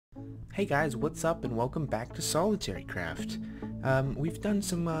Hey guys, what's up and welcome back to SolitaryCraft. We've done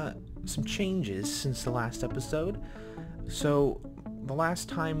some changes since the last episode. So the last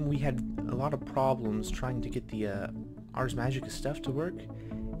time we had a lot of problems trying to get the Ars Magica stuff to work,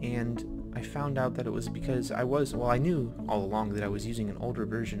 and I found out that it was because I knew all along that I was using an older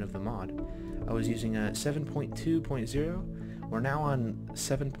version of the mod. I was using a 7.2.0. We're now on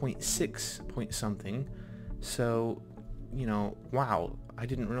 7.6 point something. So, wow, I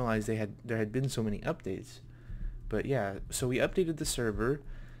didn't realize there had been so many updates. But yeah, so we updated the server,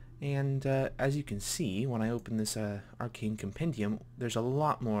 and as you can see, when I open this Arcane Compendium, there's a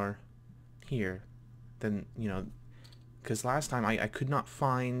lot more here than, because last time I could not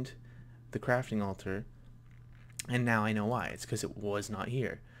find the crafting altar, and now I know why. It's because it was not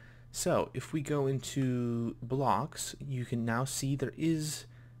here. So if we go into blocks, you can now see there is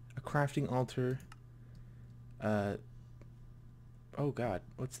a crafting altar. Oh god,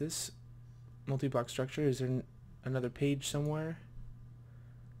 what's this? Multi-block structure? Is there another page somewhere?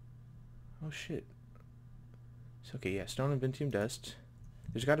 Oh shit. So, okay, yeah, stone and Ventium dust.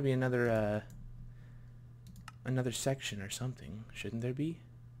 There's got to be another section or something, shouldn't there be?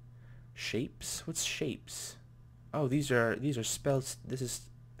 Shapes? What's shapes? Oh, these are spells.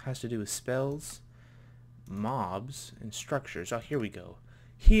 Has to do with spells, mobs, and structures. Oh, here we go.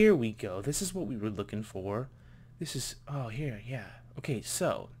 Here we go. This is what we were looking for. This is, oh, here, yeah. Okay,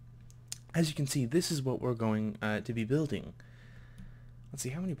 so, as you can see, this is what we're going to be building. Let's see,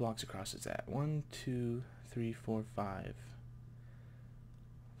 how many blocks across is that? 1, 2, 3, 4, 5.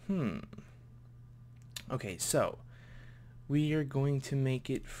 Okay, so, we are going to make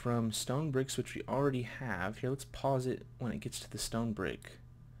it from stone bricks, which we already have. Here, let's pause it when it gets to the stone brick.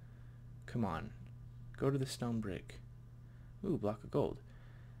 Come on. Go to the stone brick. Ooh, block of gold.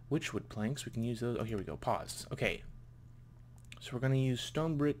 Witchwood planks, we can use those. Oh, here we go. Pause. Okay. So we're going to use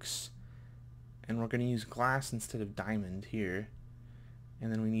stone bricks, and we're going to use glass instead of diamond here.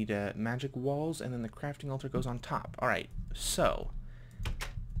 And then we need magic walls, and then the crafting altar goes on top. Alright, so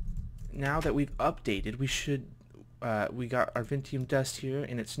now that we've updated, we got our Ventium dust here,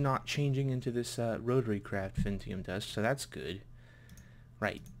 and it's not changing into this SolitaryCraft Ventium dust, so that's good.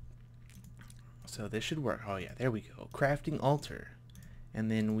 Right. So this should work. Oh yeah, there we go. Crafting altar.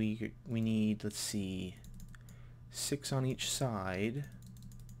 And then we need, let's see, 6 on each side.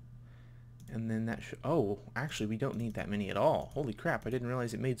 And then that should, oh, actually we don't need that many at all. Holy crap, I didn't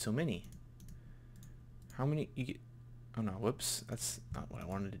realize it made so many. How many you get? Oh no, whoops, that's not what I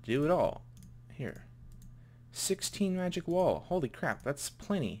wanted to do at all. Here. 16 magic wall. Holy crap, that's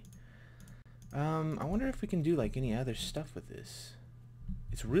plenty. I wonder if we can do like any other stuff with this.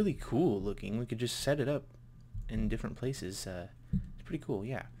 It's really cool looking. We could just set it up in different places. It's pretty cool,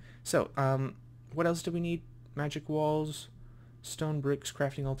 yeah. So, what else do we need? Magic walls, stone bricks,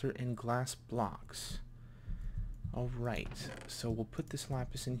 crafting altar, and glass blocks. Alright, so we'll put this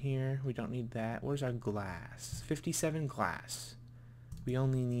lapis in here. We don't need that. Where's our glass? 57 glass. We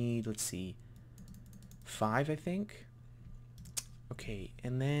only need, let's see, 5, I think. Okay,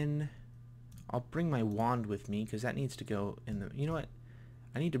 and then I'll bring my wand with me, because that needs to go in the... You know what?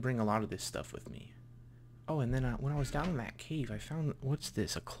 I need to bring a lot of this stuff with me. Oh, and then when I was down in that cave, I found... What's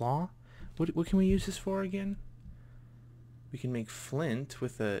this? A claw? What can we use this for again? We can make flint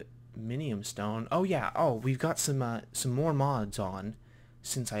with a minium stone. Oh yeah. Oh, we've got some more mods on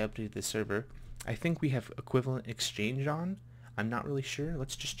since I updated the server. I think we have equivalent exchange on. I'm not really sure.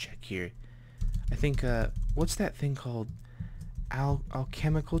 Let's just check here. I think what's that thing called?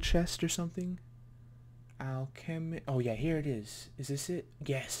 Alchemical chest or something? Oh yeah, here it is. Is this it?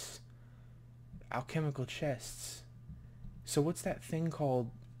 Yes. Alchemical chests. So what's that thing called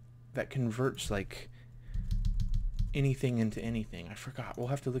that converts like anything into anything? I forgot. We'll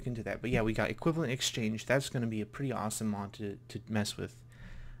have to look into that. But yeah, we got equivalent exchange. That's going to be a pretty awesome mod to mess with.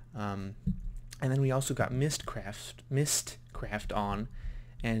 And then we also got Mistcraft on.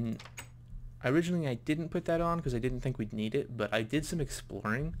 And originally I didn't put that on because I didn't think we'd need it. But I did some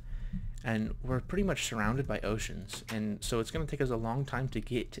exploring, and we're pretty much surrounded by oceans. And so it's going to take us a long time to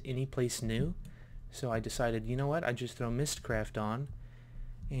get to any place new. So I decided, you know what? I'd just throw Mistcraft on.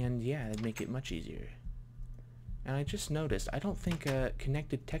 And yeah, it'd make it much easier. And I just noticed, I don't think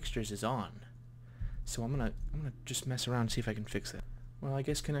connected textures is on. So I'm gonna just mess around and see if I can fix that. Well, I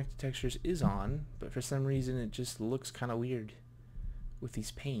guess connected textures is on, but for some reason it just looks kind of weird with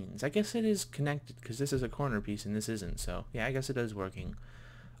these panes. I guess it is connected because this is a corner piece and this isn't. So yeah, I guess it is working.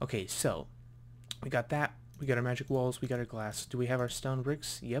 Okay, so we got that. We got our magic walls. We got our glass. Do we have our stone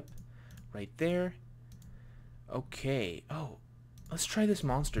bricks? Yep, right there. Okay. Oh. Let's try this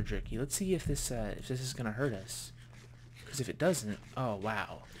monster jerky. Let's see if this is gonna hurt us. Because if it doesn't, oh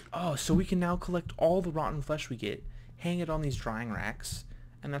wow. Oh, so we can now collect all the rotten flesh we get, hang it on these drying racks,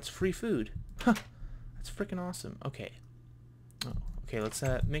 and that's free food. Huh. That's freaking awesome. Okay. Oh, okay, let's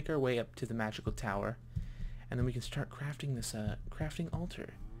make our way up to the magical tower, and then we can start crafting this crafting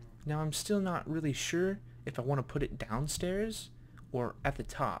altar. Now I'm still not really sure if I want to put it downstairs or at the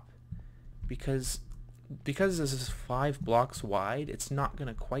top, because this is 5 blocks wide, it's not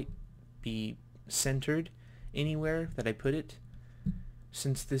gonna quite be centered anywhere that I put it,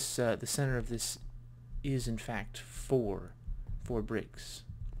 since this the center of this is in fact 4 bricks.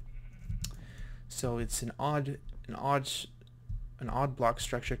 So it's an odd block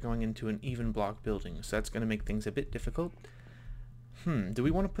structure going into an even block building. So that's going to make things a bit difficult. Do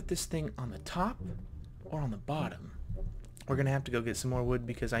we want to put this thing on the top or on the bottom? We're going to have to go get some more wood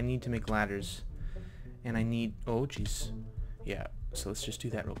because I need to make ladders. And I need... Oh, jeez. Yeah, so let's just do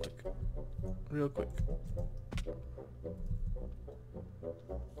that real quick. Real quick.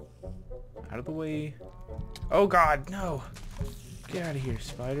 Out of the way. Oh, God, no! Get out of here,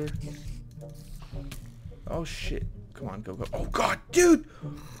 spider. Oh, shit. Come on, go, go. Oh, God, dude!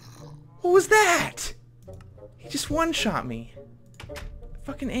 What was that? He just one-shot me.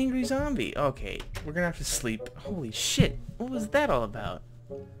 Fucking angry zombie. Okay, we're gonna have to sleep. Holy shit. What was that all about?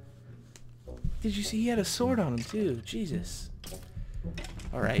 Did you see he had a sword on him, too? Jesus.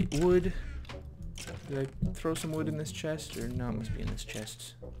 Alright, wood. Did I throw some wood in this chest? Or no, it must be in this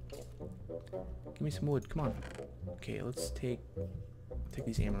chest. Give me some wood. Come on. Okay, let's take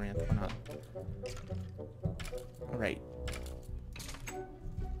these amaranth. Why not? Alright.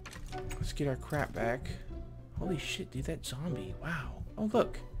 Let's get our crap back. Holy shit, dude, that zombie. Wow. Oh,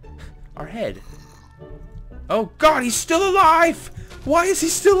 look. Our head. Oh, God, he's still alive! Why is he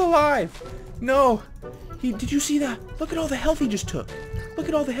still alive? No. Did you see that? Look at all the health he just took. Look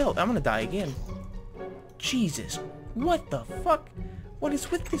at all the health. I'm gonna die again. Jesus. What the fuck? What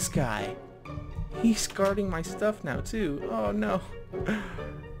is with this guy? He's guarding my stuff now, too. Oh, no.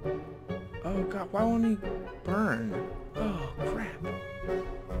 Oh, God, why won't he burn? Oh, crap.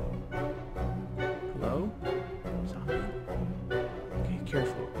 Hello? Zombie. Okay,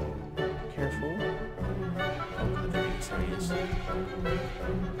 careful. Careful. Oh, God, there he is. There he is.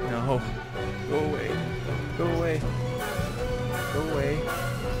 No. Go away. Go away. Go away.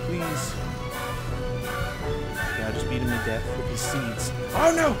 Please. Yeah, I'll just beat him to death with these seeds.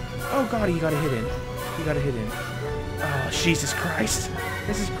 Oh, no! Oh, God, he got a hit in. He got a hit in. Oh, Jesus Christ.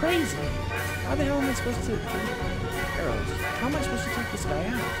 This is crazy. How the hell am I supposed to... Arrows. How am I supposed to take this guy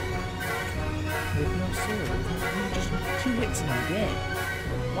out? With no sword. Just 2 hits and I'm dead.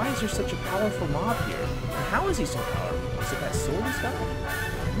 Why is there such a powerful mob here? And how is he so powerful? Is it that sword he's got? I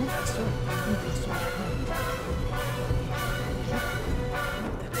want that sword. I want that sword.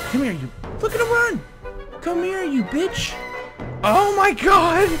 Come here, you... Look at him run! Come here, you bitch! Oh my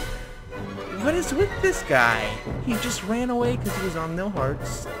God! What is with this guy? He just ran away because he was on no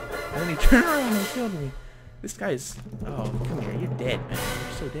hearts. And then he turned around and killed me. This guy is... Oh, come here. You're dead, man.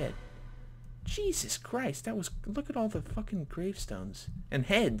 You're so dead. Jesus Christ. That was... Look at all the fucking gravestones. And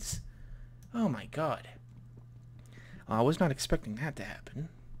heads. Oh my God. I was not expecting that to happen.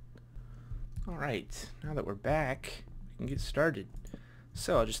 Alright. Now that we're back, we can get started.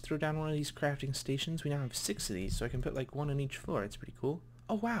 So, I'll just throw down one of these crafting stations. We now have 6 of these, so I can put like 1 on each floor. It's pretty cool.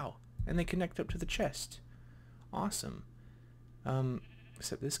 Oh, wow. And they connect up to the chest. Awesome.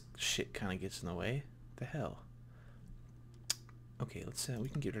 Except this shit kind of gets in the way. The hell. Okay, let's we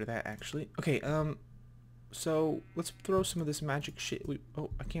can get rid of that actually. Okay, so let's throw some of this magic shit.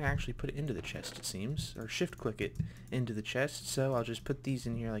 Oh, I can't actually put it into the chest, it seems, or shift click it into the chest. So I'll just put these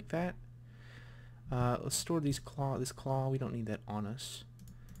in here like that. Let's store this claw. We don't need that on us.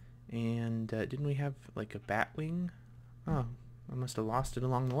 And didn't we have like a bat wing? Oh, I must have lost it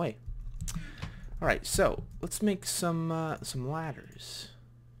along the way. Alright, so let's make some ladders.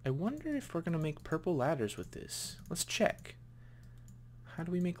 I wonder if we're gonna make purple ladders with this. Let's check. How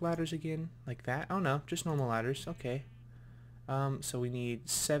do we make ladders again? Like that? Oh no, just normal ladders. Okay. So we need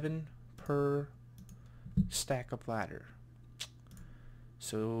 7 per stack of ladder.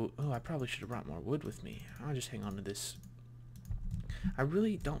 So, oh, I probably should have brought more wood with me. I'll just hang on to this. I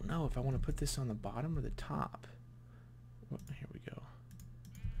really don't know if I want to put this on the bottom or the top. Well, here we go.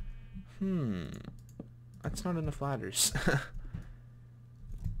 That's not enough ladders.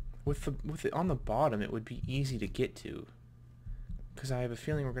 With it on the bottom, it would be easy to get to. Because I have a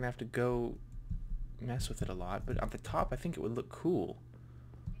feeling we're going to have to go mess with it a lot. But at the top, I think it would look cool.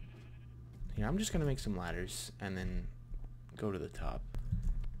 Here, I'm just going to make some ladders and then go to the top.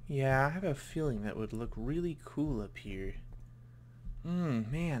 Yeah, I have a feeling that would look really cool up here.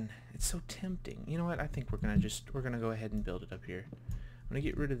 Man, it's so tempting. You know what? I think we're gonna go ahead and build it up here. I'm gonna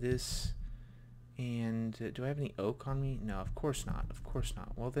get rid of this. And do I have any oak on me? No, of course not. Of course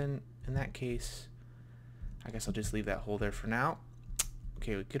not. Well then, in that case, I guess I'll just leave that hole there for now.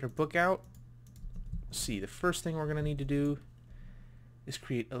 Okay, we get our book out. Let's see, the first thing we're gonna need to do is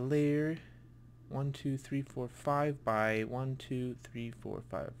create a layer 1, 2, 3, 4, 5 by 1, 2, 3, 4,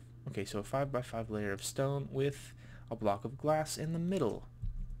 5. Okay, so a 5 by 5 layer of stone with a block of glass in the middle.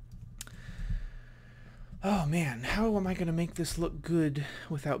 Oh man, how am I going to make this look good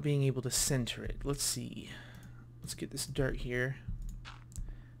without being able to center it? Let's see. Let's get this dirt here.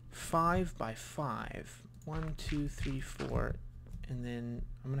 5 by 5. 1, 2, 3, 4. And then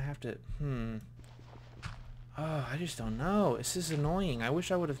I'm going to have to... Oh, I just don't know. This is annoying. I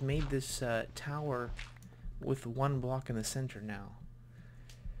wish I would have made this tower with one block in the center now.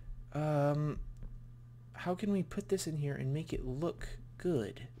 How can we put this in here and make it look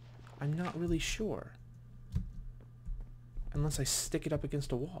good? I'm not really sure. Unless I stick it up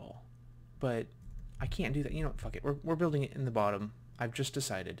against a wall. But I can't do that. You know what? Fuck it. We're building it in the bottom. I've just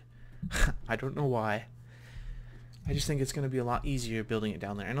decided. I don't know why. I just think it's going to be a lot easier building it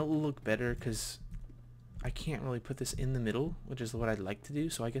down there. And it'll look better because I can't really put this in the middle, which is what I'd like to do.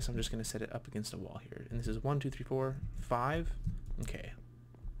 So I guess I'm just going to set it up against a wall here. And this is 1, 2, 3, 4, 5. Okay.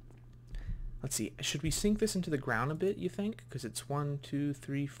 Let's see. Should we sink this into the ground a bit, you think? Because it's 1, 2,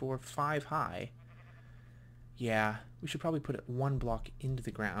 3, 4, 5 high. Yeah, we should probably put it one block into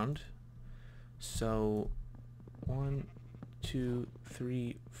the ground. So 1, 2,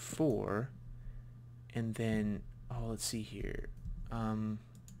 3, 4, and then let's see here.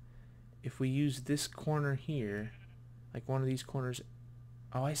 If we use this corner here, like one of these corners,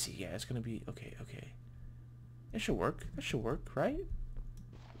 I see. Yeah, it's gonna be okay. That should work. That should work, right?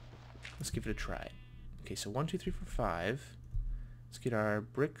 Let's give it a try. Okay, so 1, 2, 3, 4, 5. Let's get our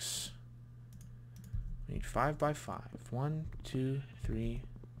bricks. We need 5 by 5. 1, 2, 3,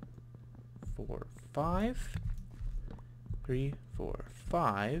 4, 5. 3, 4,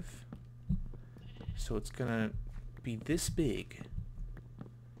 5. So it's gonna be this big.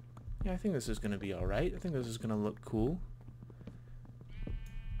 Yeah, I think this is gonna be alright. I think this is gonna look cool.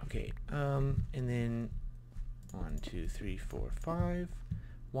 Okay, and then 1, 2, 3, 4, 5.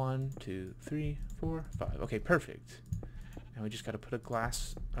 1, 2, 3, 4, 5. Okay, perfect. Now we just gotta put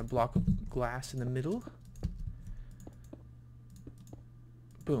a block of glass in the middle.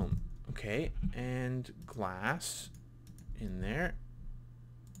 Boom. Okay, and glass in there.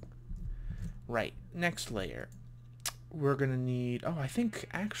 Right, next layer. We're gonna need, I think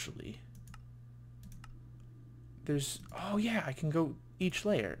actually there's, yeah, I can go each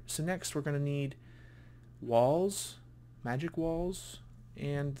layer. So next we're gonna need walls, magic walls,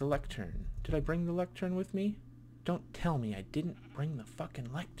 and the lectern. Did I bring the lectern with me? Don't tell me I didn't bring the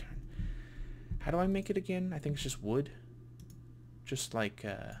fucking lectern. How do I make it again? I think it's just wood. Just like,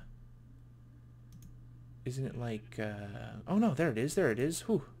 isn't it like, oh no, there it is, there it is.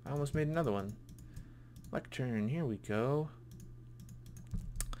 Whew, I almost made another one. Lectern, here we go.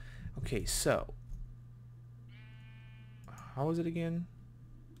 Okay, so, how was it again?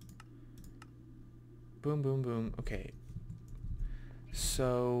 Boom, boom, boom. Okay.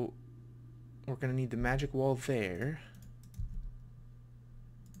 So, we're going to need the magic wall there.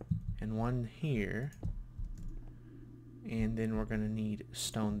 And one here. And then we're going to need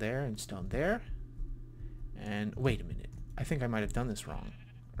stone there and stone there. And wait a minute. I think I might have done this wrong.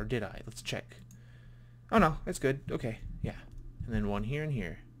 Or did I? Let's check. Oh no, that's good. Okay, yeah. And then one here and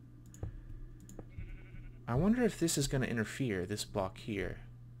here. I wonder if this is going to interfere, this block here.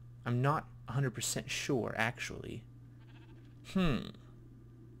 I'm not 100% sure, actually.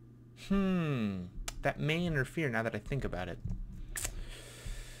 That may interfere now that I think about it.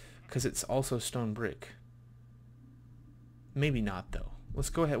 Because it's also stone brick. Maybe not, though. Let's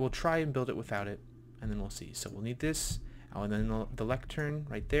go ahead. We'll try and build it without it, and then we'll see. So we'll need this. Oh, and then the lectern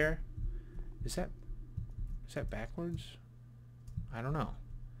right there. Is that backwards? I don't know.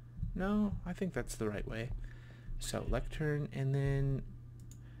 No, I think that's the right way. So lectern, and then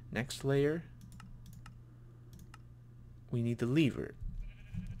next layer, we need the lever.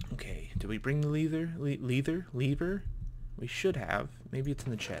 Okay, did we bring the lever? We should have. Maybe it's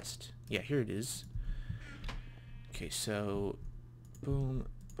in the chest. Yeah, here it is. Okay, so boom,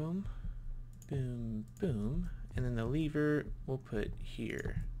 boom, boom, boom, and then the lever we'll put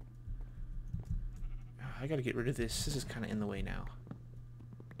here. I gotta get rid of this. This is kind of in the way now.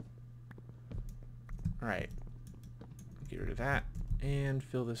 Alright. Get rid of that and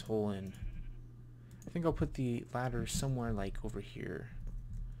fill this hole in. I think I'll put the ladder somewhere like over here.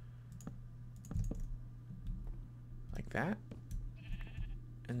 Like that.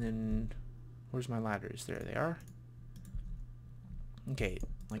 and then where's my ladders? There they are. Okay,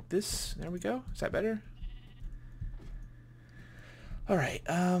 like this. There we go. Is that better? Alright,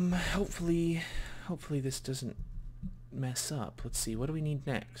 hopefully this doesn't mess up. Let's see, what do we need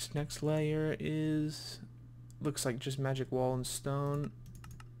next? Next layer is, looks like just magic wall and stone.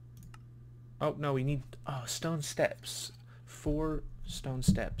 Oh, no, we need, stone steps. 4 stone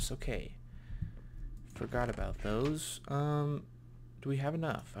steps, okay. Forgot about those. Do we have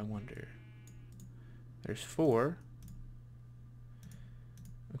enough, I wonder? There's 4.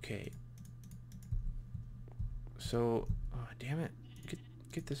 Okay. So, oh, damn it.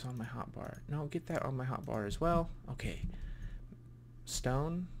 Get this on my hotbar. No, get that on my hotbar as well. Okay.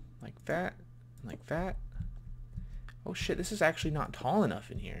 Stone, like that, like that. Oh shit, this is actually not tall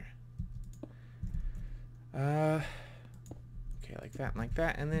enough in here. Okay, like that and like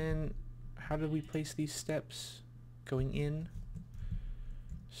that. And then, how do we place these steps going in?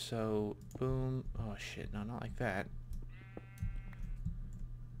 So, boom. Oh shit, no, not like that.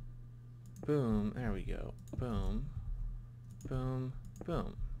 Boom, there we go. Boom, boom,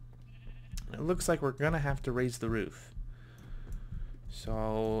 boom. It looks like we're gonna have to raise the roof.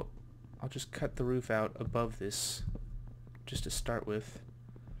 So I'll just cut the roof out above this just to start with.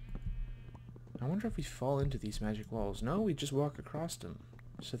 I wonder if we fall into these magic walls. No, we just walk across them.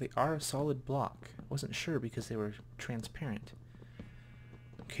 So they are a solid block. I wasn't sure because they were transparent.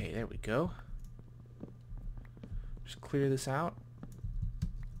 Okay, there we go. Just clear this out.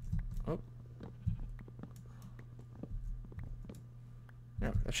 Oh.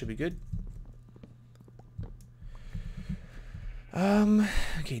 No, that should be good.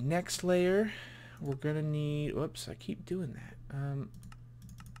 Okay, next layer, we're gonna need, whoops, I keep doing that.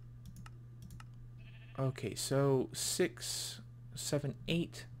 Okay, so 6, 7,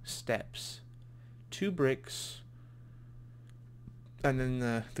 8 steps, 2 bricks, and then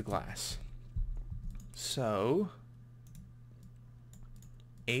the glass. So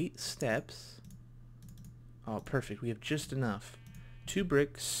 8 steps. Oh, perfect. We have just enough. 2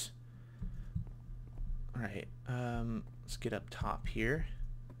 bricks. All right. Let's get up top here.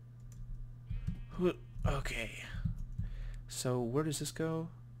 Okay. So where does this go?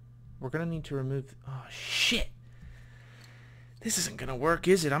 We're gonna need to remove. Oh shit! This isn't gonna work,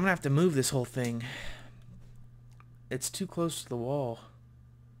 is it? I'm gonna have to move this whole thing. It's too close to the wall,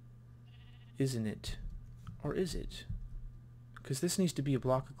 isn't it? Or is it? Because this needs to be a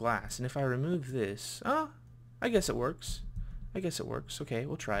block of glass, and if I remove this, I guess it works. I guess it works. Okay,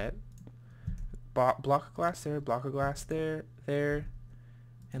 we'll try it. Block of glass there, block of glass there, there,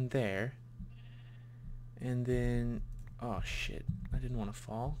 and there. And then, oh shit, I didn't want to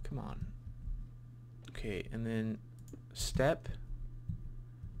fall. Come on. Okay, and then step,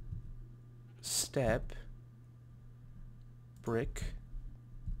 step, brick,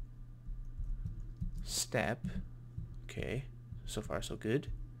 step. Okay, so far so good.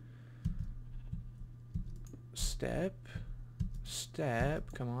 Step,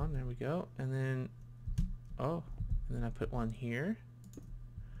 step, come on, there we go. And then, oh, and then I put one here.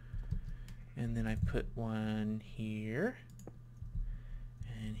 And then I put one here.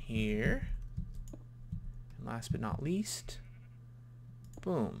 And here. And last but not least,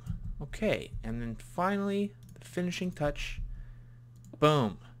 boom. Okay, and then finally, the finishing touch,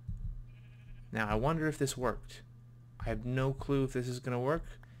 boom. Now I wonder if this worked. I have no clue if this is going to work.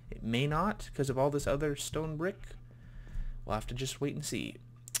 It may not because of all this other stone brick. We'll have to just wait and see.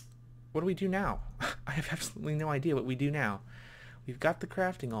 What do we do now? I have absolutely no idea what we do now. We've got the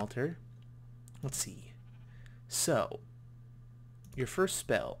crafting altar. Let's see. So, your first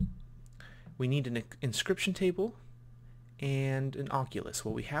spell. We need an inscription table and an oculus.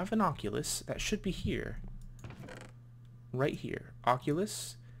 Well, we have an oculus. That should be here. Right here.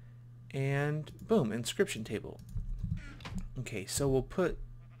 Oculus. And boom, inscription table. Okay, so we'll put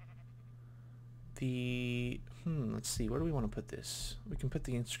the... let's see, where do we want to put this? We can put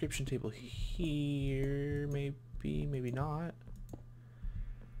the inscription table here, maybe, maybe not.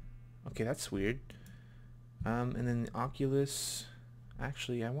 Okay, that's weird. And then the oculus,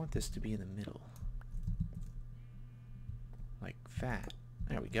 actually, I want this to be in the middle. Like that.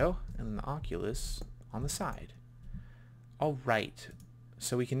 There we go. And then the oculus on the side. Alright,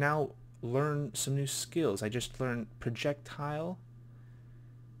 so we can now learn some new skills. I just learned projectile.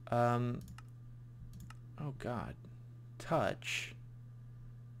 Oh god. Touch.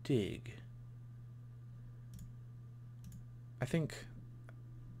 Dig. I think...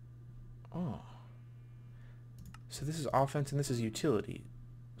 Oh. So this is offense and this is utility.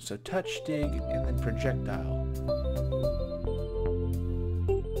 So touch, dig, and then projectile.